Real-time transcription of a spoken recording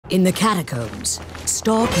In the catacombs,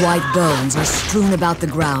 stark white bones are strewn about the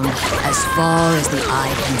ground as far as the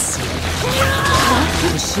eye can see.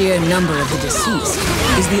 The sheer number of the deceased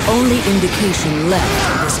is the only indication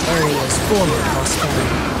left of this area's former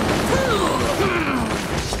prosperity.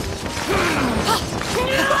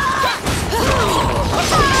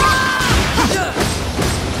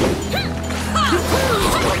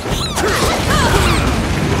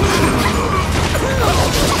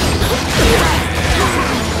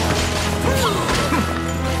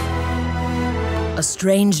 A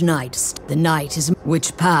strange night. The night is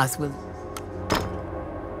which path will...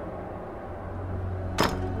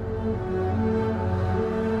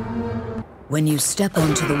 When you step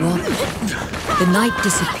onto the water, the night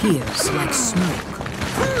disappears like smoke.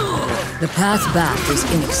 The path back is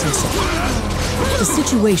inaccessible. The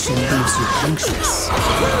situation leaves you anxious.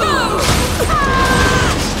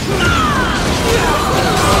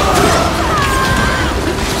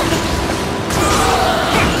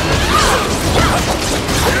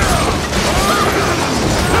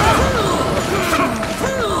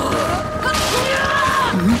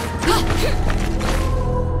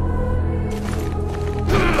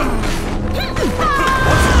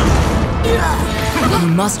 You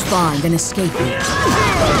must find an escape route.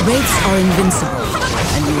 Wraiths are invincible,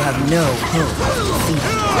 and you have no hope of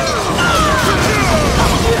defeating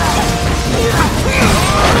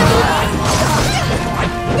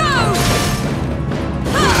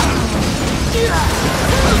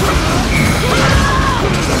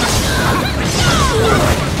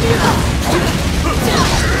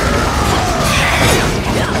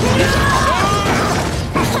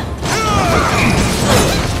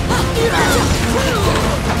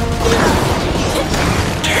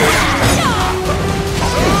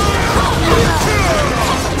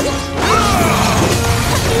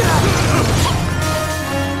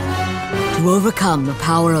To overcome the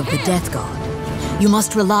power of the Death God, you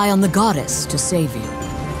must rely on the goddess to save you.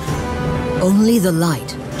 Only the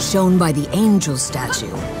light, shown by the angel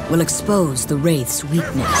statue, will expose the Wraith's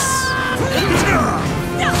weakness.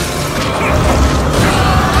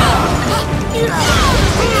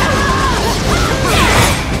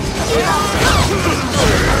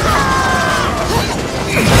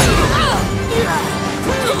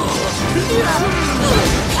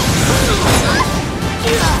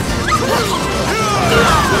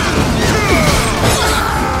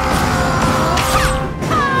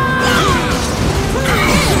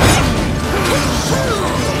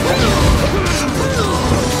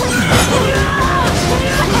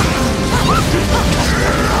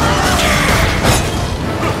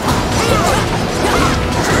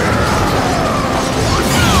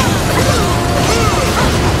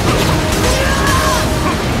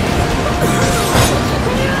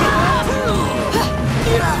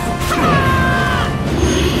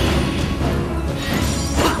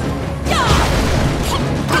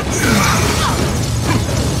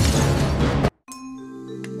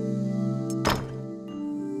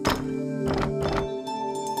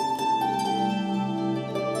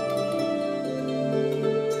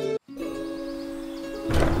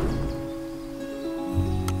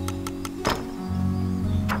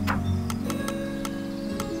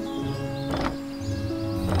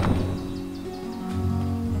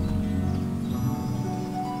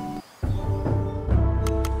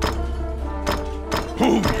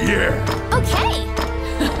 Oh, yeah! Okay!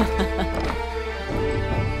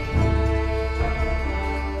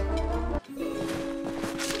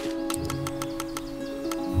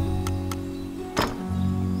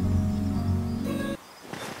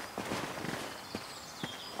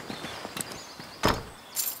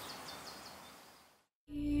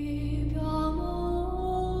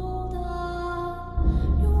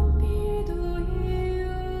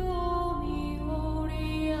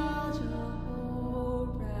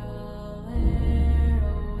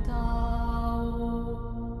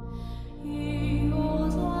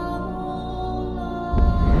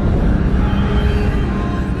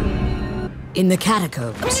 In the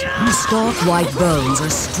catacombs, stark white bones are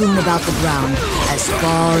strewn about the ground as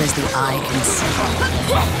far as the eye can see.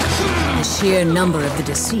 The sheer number of the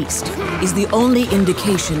deceased is the only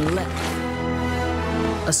indication left.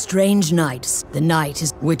 A strange night. The night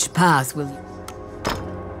is which path will...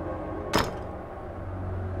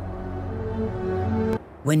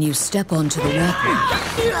 When you step onto the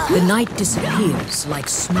walkway, the night disappears like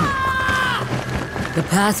smoke. The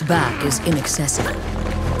path back is inaccessible.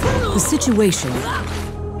 The situation...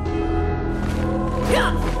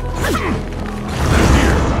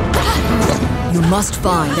 You must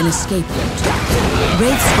find an escape route.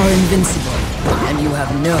 Wraiths are invincible, and you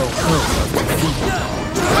have no hope of defeating them.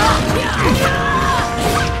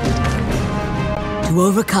 To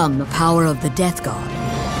overcome the power of the Death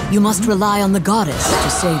God, you must rely on the goddess to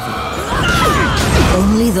save you.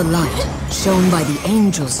 Only the light, shown by the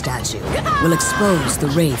angel statue, will expose the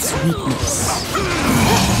Wraith's weakness.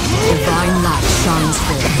 Divine light shines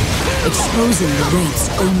forth, exposing the Wraith's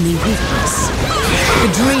only weakness,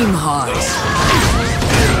 the Dream Heart.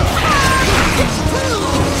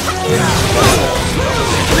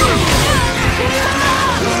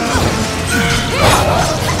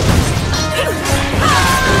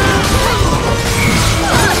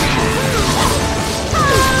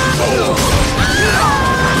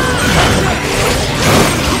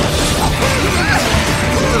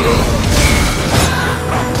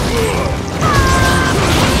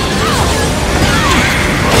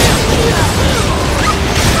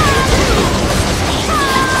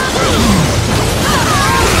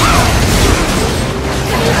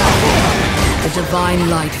 The divine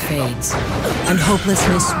light fades, and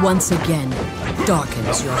hopelessness once again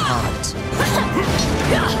darkens your heart.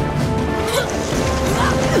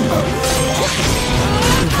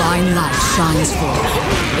 Divine light shines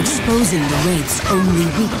forth, exposing the Wraith's only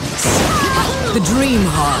weakness, the Dream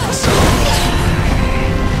Heart.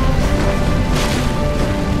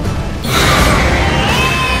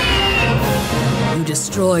 You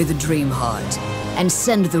destroy the Dream Heart and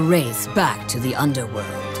send the Wraith back to the underworld.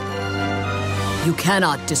 You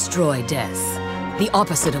cannot destroy death, the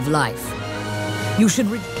opposite of life. You should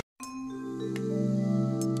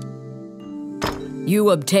You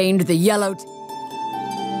obtained the yellow...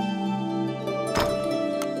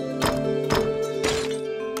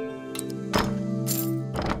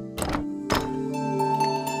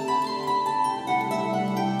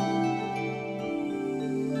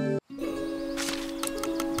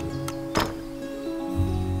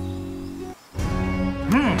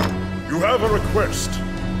 You have a request.